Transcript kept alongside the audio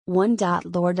1.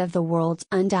 Lord of the world's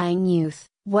undying youth,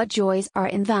 what joys are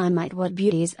in thy might, what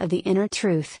beauties of the inner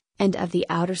truth, and of the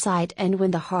outer sight, and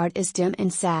when the heart is dim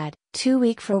and sad, too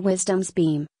weak for wisdom's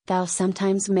beam, thou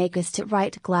sometimes makest it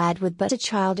right glad with but a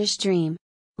childish dream.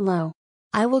 Lo!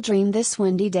 I will dream this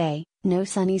windy day, no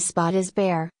sunny spot is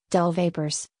bare, dull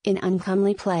vapors, in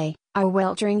uncomely play, are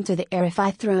weltering through the air. If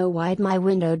I throw wide my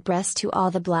windowed breast to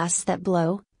all the blasts that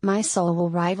blow, my soul will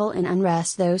rival in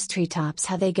unrest those treetops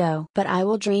how they go. But I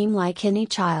will dream like any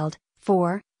child,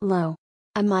 for, lo!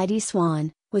 A mighty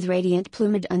swan, with radiant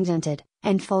plumage undented,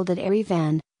 and folded airy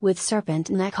van, with serpent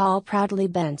neck all proudly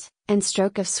bent, and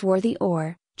stroke of swarthy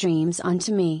oar, dreams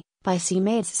unto me, by sea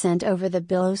maids sent over the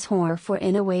billows hoar. For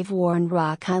in a wave-worn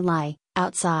rock I lie,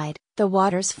 outside, the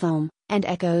waters foam, and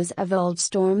echoes of old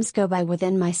storms go by.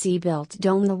 Within my sea-built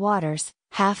dome the waters,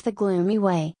 half the gloomy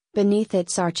way, beneath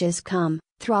its arches come,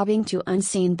 throbbing to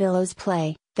unseen billows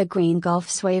play, the green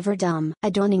gulfs waver dumb.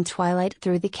 A dawning twilight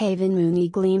through the cave in moony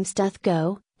gleams doth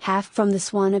go, half from the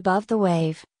swan above the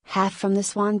wave, half from the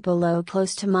swan below.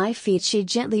 Close to my feet she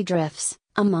gently drifts,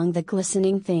 among the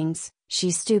glistening things, she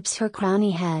stoops her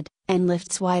crowny head, and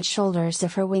lifts wide shoulders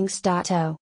of her wings.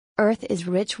 Oh! Earth is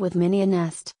rich with many a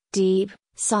nest, deep,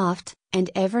 soft, and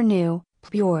ever new,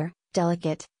 pure,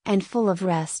 delicate, and full of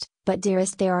rest, but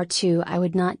dearest there are two I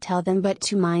would not tell them but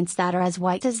to minds that are as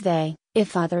white as they.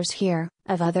 If others hear,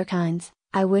 of other kinds,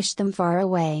 I wish them far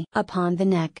away. Upon the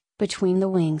neck, between the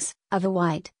wings, of a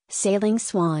white, sailing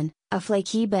swan, a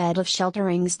flaky bed of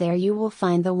shelterings, there you will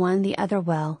find the one the other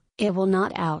well, it will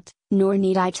not out, nor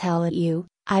need I tell it you,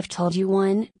 I've told you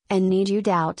one, and need you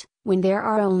doubt, when there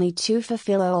are only two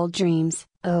fulfill old dreams.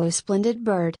 O splendid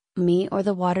bird, me or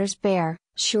the waters bear,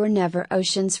 sure never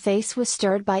ocean's face was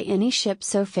stirred by any ship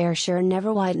so fair, sure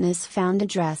never whiteness found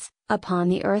address, upon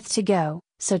the earth to go,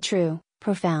 so true,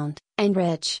 profound, and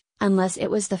rich, unless it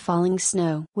was the falling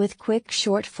snow. With quick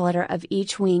short flutter of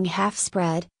each wing half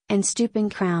spread, and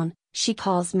stooping crown, she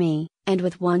calls me, and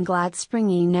with one glad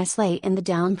springy nestle in the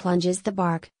down plunges the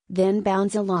bark, then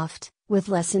bounds aloft, with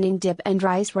lessening dip and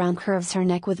rise round curves her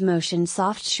neck with motion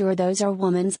soft. Sure those are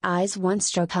woman's eyes, one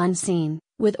stroke unseen,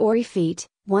 with oary feet,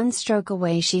 one stroke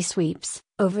away she sweeps,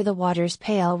 over the waters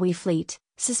pale we fleet,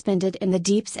 suspended in the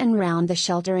deeps and round the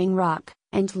sheltering rock,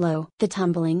 and lo! The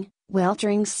tumbling,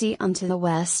 weltering sea unto the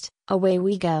west, away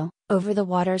we go, over the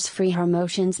waters free, her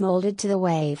motions molded to the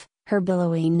wave, her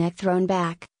billowy neck thrown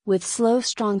back, with slow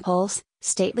strong pulse,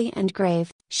 stately and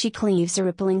grave, she cleaves a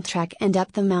rippling track, and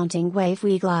up the mounting wave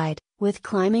we glide, with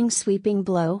climbing sweeping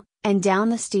blow, and down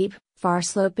the steep, far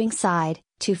sloping side,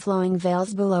 to flowing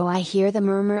vales below. I hear the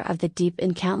murmur of the deep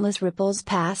in countless ripples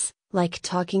pass, like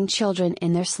talking children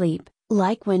in their sleep,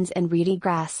 like winds and reedy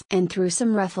grass. And through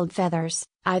some ruffled feathers,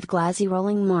 I've glassy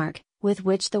rolling mark, with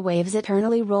which the waves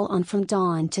eternally roll on from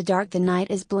dawn to dark. The night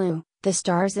is blue, the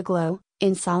stars aglow,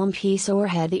 in solemn peace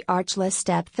o'erhead the archless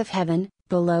depth of heaven,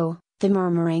 below, the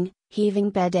murmuring,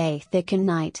 heaving bed a thickened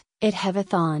night, it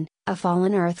heaveth on, a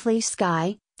fallen earthly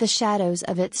sky, the shadows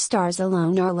of its stars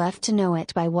alone are left to know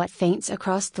it by what faints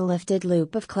across the lifted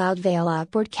loop of cloud veil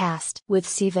upward cast. With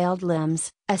sea-veiled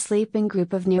limbs, a sleeping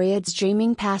group of nereids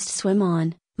dreaming past swim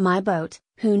on, my boat,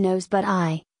 who knows but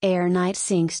I, ere night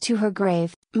sinks to her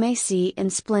grave, may see in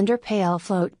splendor pale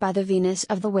float by the Venus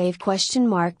of the wave.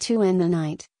 To in the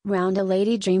night, round a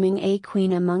lady dreaming a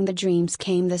queen among the dreams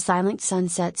came the silent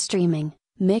sunset streaming,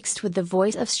 mixed with the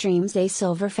voice of streams a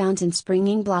silver fountain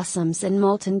springing blossoms and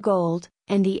molten gold,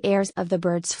 and the airs of the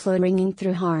birds flow ringing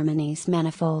through harmonies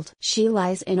manifold. She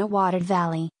lies in a watered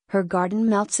valley, her garden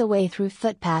melts away through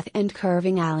footpath and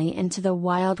curving alley into the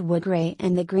wild wood gray,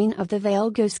 and the green of the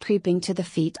vale goes creeping to the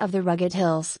feet of the rugged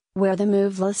hills, where the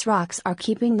moveless rocks are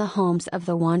keeping the homes of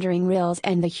the wandering rills,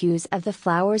 and the hues of the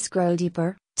flowers grow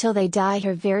deeper, till they dye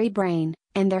her very brain,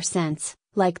 and their scents,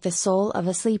 like the soul of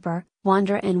a sleeper,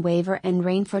 wander and waver and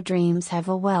reign. For dreams have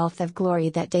a wealth of glory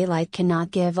that daylight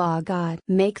cannot give. Ah God,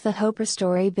 make the hope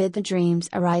story, bid the dreams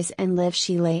arise and live.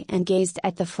 She lay and gazed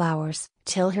at the flowers,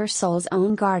 till her soul's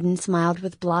own garden smiled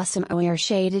with blossom o'er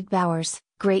shaded bowers,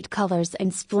 great colors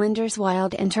and splendors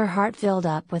wild, and her heart filled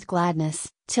up with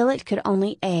gladness, till it could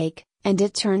only ache, and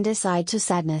it turned aside to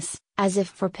sadness, as if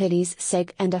for pity's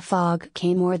sake. And a fog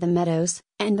came o'er the meadows,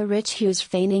 and the rich hues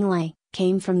fading lay,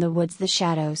 came from the woods the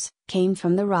shadows, came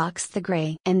from the rocks the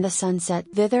gray, and the sunset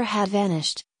thither had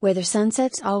vanished, whither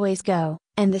sunsets always go,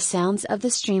 and the sounds of the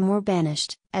stream were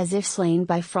banished, as if slain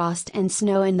by frost and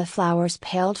snow. And the flowers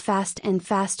paled fast and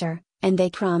faster, and they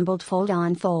crumbled fold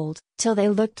on fold, till they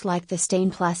looked like the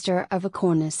stained plaster of a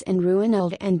cornice in ruin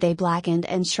old, and they blackened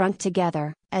and shrunk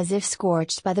together, as if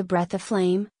scorched by the breath of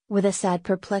flame, with a sad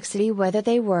perplexity whether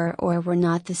they were or were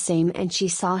not the same, and she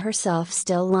saw herself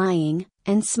still lying,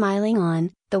 and smiling on,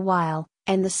 the while,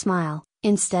 and the smile,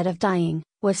 instead of dying,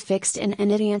 was fixed in an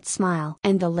idiot smile.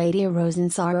 And the lady arose in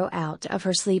sorrow out of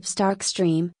her sleep's dark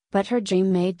stream, but her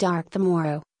dream made dark the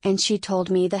morrow, and she told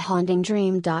me the haunting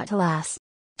dream. Alas!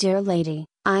 Dear lady,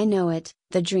 I know it,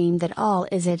 the dream that all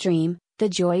is a dream, the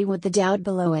joy with the doubt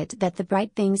below it that the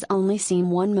bright things only seem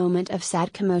one moment of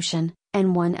sad commotion,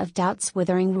 and one of doubt's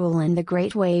withering rule, and the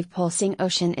great wave pulsing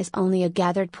ocean is only a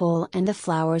gathered pool, and the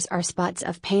flowers are spots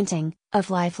of painting, of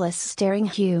lifeless staring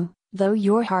hue, though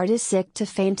your heart is sick to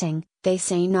fainting, they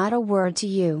say not a word to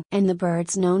you. And the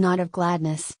birds know not of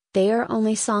gladness, they are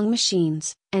only song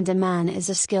machines, and a man is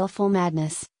a skillful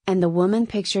madness, and the woman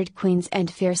pictured queens, and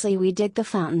fiercely we dig the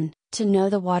fountain, to know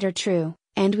the water true,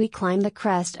 and we climb the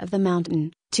crest of the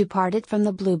mountain, to part it from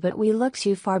the blue, but we look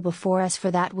too far before us for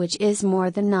that which is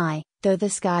more than nigh, though the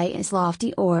sky is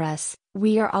lofty o'er us,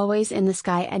 we are always in the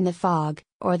sky, and the fog,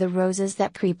 or the roses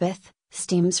that creepeth,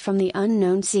 steams from the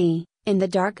unknown sea, in the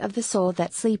dark of the soul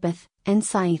that sleepeth, and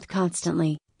sigheth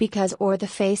constantly, because o'er the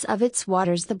face of its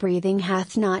waters the breathing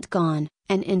hath not gone,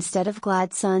 and instead of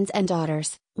glad sons and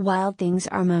daughters, wild things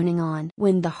are moaning on.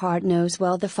 When the heart knows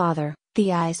well the Father,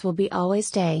 the eyes will be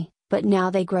always day, but now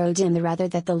they grow dim, the rather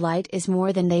that the light is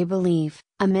more than they believe,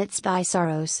 amidst thy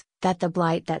sorrows, that the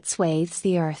blight that swathes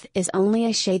the earth is only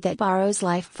a shade that borrows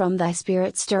life from thy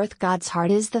spirit's dearth. God's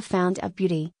heart is the fount of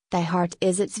beauty, thy heart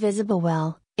is its visible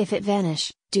well, if it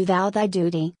vanish, do thou thy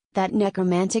duty, that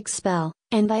necromantic spell,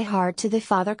 and thy heart to the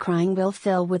Father crying will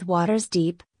fill with waters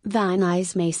deep. Thine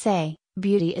eyes may say,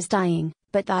 beauty is dying,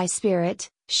 but thy spirit,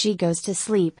 she goes to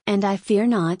sleep. And I fear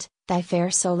not, thy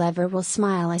fair soul ever will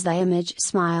smile as thy image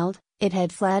smiled, it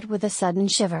had fled with a sudden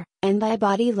shiver, and thy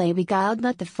body lay beguiled.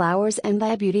 Let the flowers and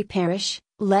thy beauty perish,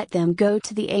 let them go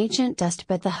to the ancient dust,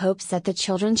 but the hopes that the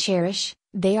children cherish,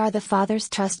 they are the Father's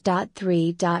trust.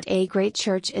 3. A great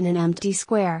church in an empty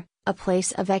square, a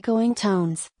place of echoing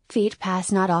tones, feet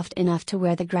pass not oft enough to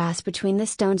wear the grass between the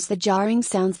stones, the jarring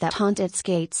sounds that haunt its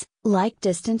gates, like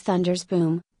distant thunder's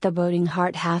boom, the boding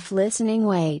heart half listening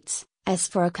waits, as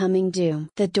for a coming doom.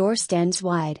 The door stands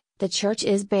wide, the church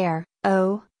is bare,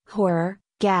 oh, horror,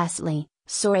 ghastly,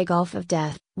 sore gulf of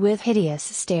death, with hideous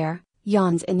stare,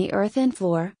 yawns in the earthen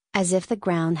floor, as if the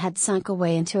ground had sunk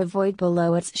away into a void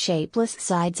below its shapeless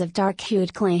sides of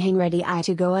dark-hued clay. Hang ready I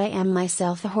to go, I am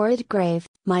myself the horrid grave,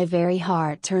 my very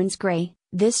heart turns grey,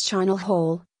 this charnel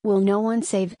hole, will no one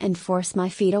save and force my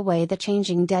feet away. The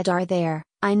changing dead are there,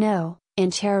 I know,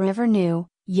 in terror ever new,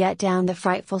 yet down the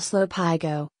frightful slope I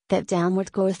go, that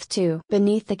downward goeth to.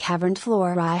 Beneath the caverned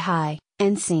floor I high,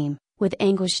 and seem, with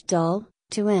anguish dull,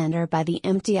 to enter by the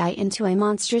empty eye into a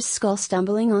monstrous skull,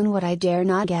 stumbling on what I dare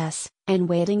not guess, and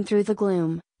wading through the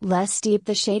gloom, lest deep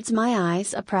the shades my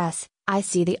eyes oppress, I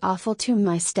see the awful tomb.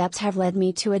 My steps have led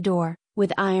me to a door,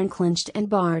 with iron clenched and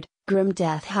barred, grim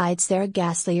death hides there a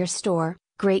ghastlier store,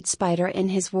 great spider in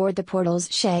his ward. The portals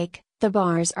shake, the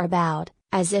bars are bowed,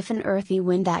 as if an earthy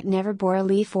wind that never bore a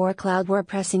leaf or a cloud were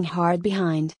pressing hard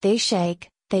behind. They shake,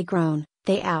 they groan,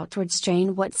 they outward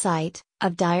strain. What sight,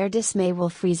 of dire dismay, will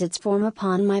freeze its form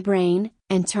upon my brain,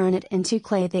 and turn it into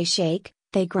clay? They shake,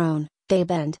 they groan, they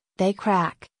bend, they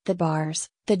crack, the bars,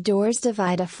 the doors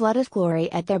divide. A flood of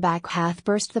glory at their back hath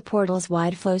burst the portals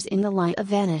wide, flows in the light of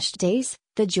vanished days,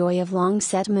 the joy of long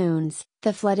set moons,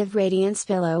 the flood of radiance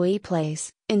billowy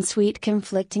plays, in sweet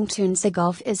conflicting tunes. The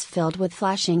gulf is filled with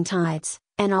flashing tides,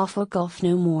 an awful gulf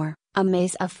no more, a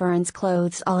maze of ferns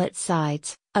clothes all its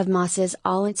sides, of mosses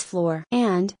all its floor,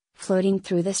 and, floating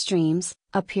through the streams,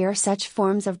 appear such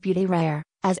forms of beauty rare,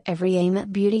 as every aim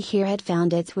at beauty here had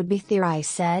found its would be. There I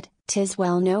said, 'tis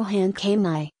well no hand came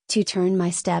nigh, to turn my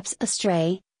steps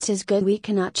astray, 'tis good we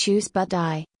cannot choose but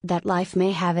die, that life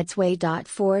may have its way.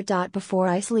 4. Before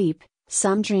I sleep,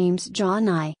 some dreams draw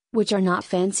nigh, which are not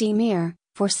fancy mere,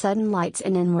 for sudden lights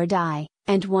in inward eye,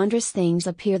 and wondrous things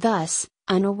appear thus,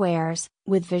 unawares,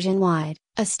 with vision wide.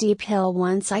 A steep hill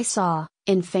once I saw,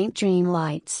 in faint dream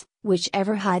lights, which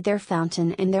ever hide their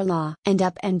fountain and their law. And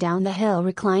up and down the hill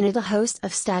reclined a host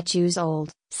of statues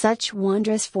old, such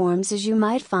wondrous forms as you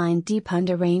might find deep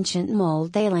under ancient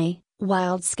mold. They lay,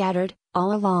 wild scattered,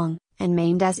 all along, and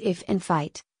maimed as if in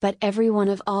fight, but every one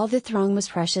of all the throng was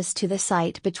precious to the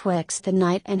sight. Betwixt the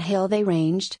night and hill they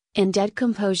ranged, in dead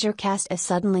composure cast, as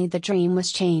suddenly the dream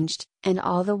was changed, and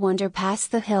all the wonder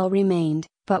past the hill remained,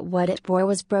 but what it bore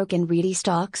was broken reedy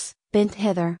stalks, bent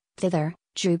hither, thither,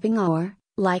 drooping o'er,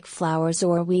 like flowers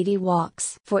o'er weedy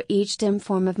walks. For each dim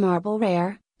form of marble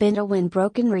rare, bent a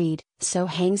wind-broken reed, so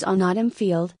hangs on autumn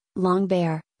field, long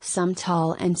bare, some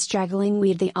tall and straggling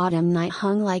weed. The autumn night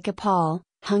hung like a pall,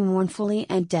 hung mournfully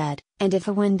and dead, and if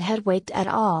a wind had waked at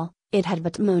all, it had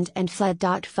but moaned and fled.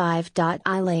 5.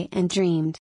 I lay and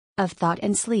dreamed. Of thought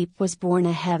and sleep was born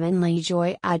a heavenly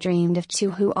joy. I dreamed of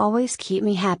two who always keep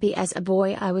me happy. As a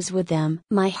boy I was with them.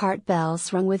 My heart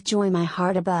bells rung with joy, my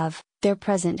heart above their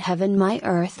present heaven my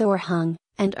earth o'erhung,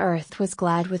 and earth was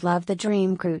glad with love. The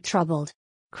dream grew troubled.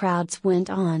 Crowds went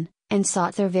on, and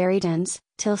sought their varied ends,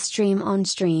 till stream on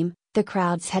stream, the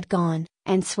crowds had gone,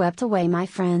 and swept away my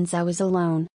friends. I was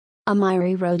alone. A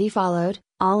miry road he followed,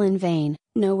 all in vain.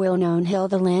 No well-known hill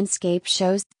the landscape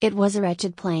shows. It was a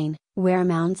wretched plain, where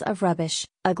mounds of rubbish,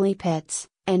 ugly pits,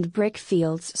 and brick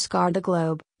fields scarred the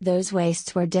globe, those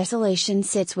wastes where desolation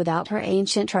sits without her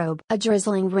ancient robe. A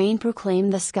drizzling rain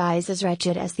proclaimed the skies as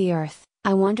wretched as the earth.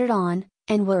 I wandered on,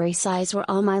 and weary sighs were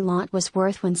all my lot was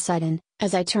worth, when sudden,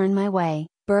 as I turned my way,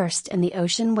 burst in the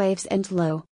ocean waves, and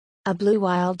lo! A blue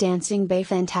wild dancing bay,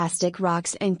 fantastic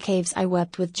rocks and caves. I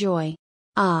wept with joy.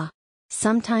 Ah!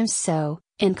 Sometimes so,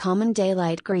 in common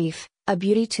daylight grief, a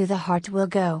beauty to the heart will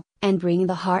go, and bring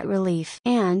the heart relief.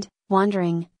 And,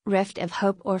 wandering, reft of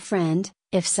hope or friend,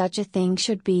 if such a thing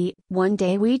should be, one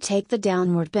day we take the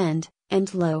downward bend,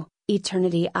 and lo!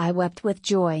 Eternity. I wept with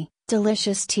joy,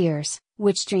 delicious tears,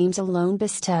 which dreams alone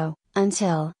bestow,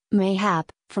 until,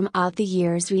 mayhap, from out the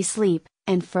years we sleep,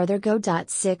 and further go.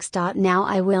 6. Now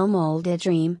I will mold a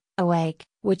dream, awake,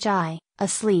 which I,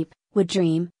 asleep, would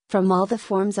dream. From all the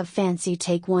forms of fancy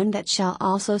take one that shall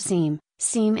also seem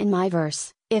in my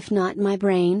verse, if not my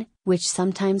brain, which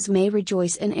sometimes may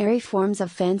rejoice in airy forms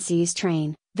of fancy's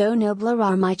train, though nobler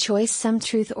are my choice. Some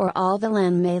truth or all the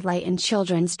land may lie in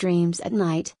children's dreams at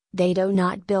night, they do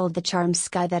not build the charmed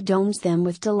sky that domes them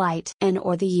with delight. And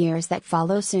o'er the years that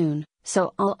follow soon,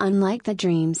 so all unlike the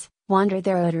dreams, wander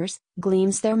their odors,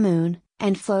 gleams their moon,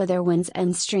 and flow their winds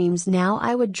and streams. Now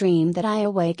I would dream that I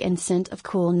awake in scent of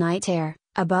cool night air.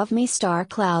 Above me star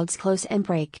clouds close and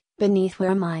break, beneath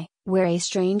where a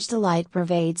strange delight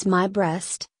pervades my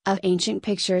breast, of ancient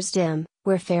pictures dim,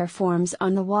 where fair forms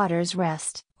on the waters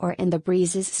rest, or in the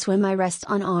breezes swim. I rest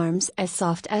on arms as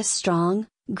soft as strong,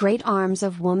 great arms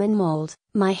of woman mold.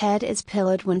 My head is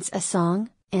pillowed whence a song,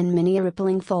 in many a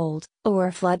rippling fold,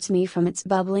 o'erfloods me from its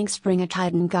bubbling spring. A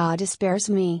titan goddess bears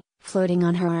me, floating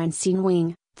on her unseen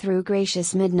wing, through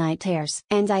gracious midnight airs.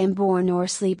 And I am borne o'er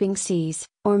sleeping seas,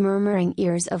 or murmuring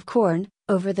ears of corn,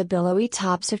 over the billowy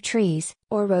tops of trees,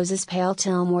 or roses pale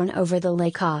till morn over the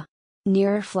lake. Ah!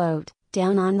 Nearer float,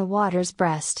 down on the water's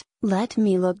breast, let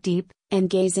me look deep, and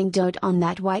gazing dote on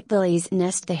that white lily's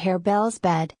nest. The harebell's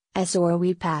bed, as o'er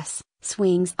we pass,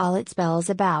 swings all its bells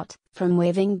about, from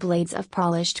waving blades of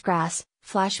polished grass,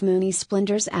 flash moony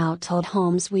splendors out. Old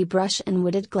homes we brush in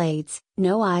wooded glades,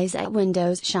 no eyes at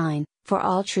windows shine, for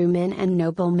all true men and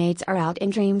noble maids are out in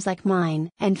dreams like mine.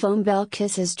 And foam bell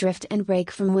kisses drift and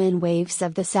break from wind waves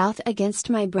of the south against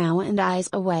my brow and eyes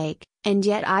awake, and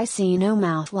yet I see no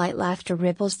mouth. Light laughter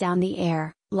ripples down the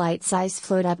air, light sighs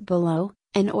float up below,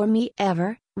 and o'er me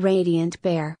ever, radiant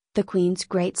bare, the queen's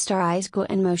great star eyes go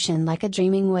in motion. Like a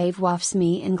dreaming wave wafts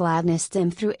me in gladness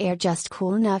dim through air, just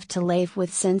cool enough to lave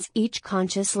with sense each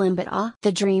conscious limb. But ah!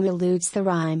 The dream eludes the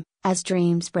rhyme, as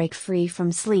dreams break free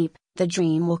from sleep. The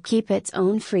dream will keep its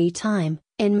own free time,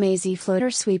 in mazy float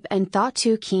or sweep. And thought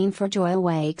too keen for joy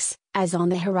awakes, as on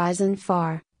the horizon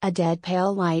far, a dead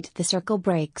pale light the circle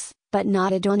breaks, but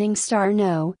not a dawning star.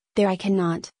 No, there I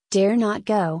cannot, dare not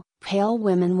go. Pale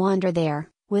women wander there,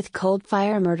 with cold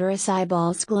fire murderous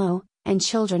eyeballs glow, and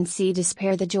children see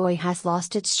despair. The joy has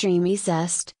lost its streamy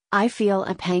zest. I feel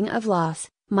a pang of loss.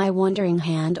 My wandering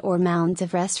hand o'er mounds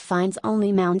of rest finds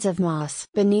only mounds of moss.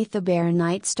 Beneath the bare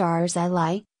night stars I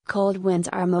lie, cold winds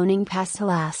are moaning past.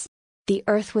 Alas! The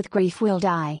earth with grief will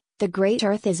die, the great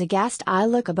earth is aghast. I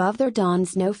look above, there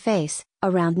dawns no face,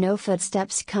 around no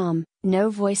footsteps come, no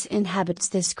voice inhabits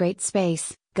this great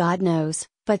space. God knows,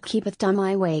 but keepeth dumb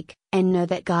I wake, and know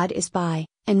that God is by,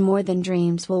 and more than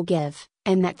dreams will give,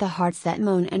 and that the hearts that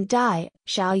moan and die,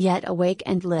 shall yet awake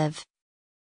and live.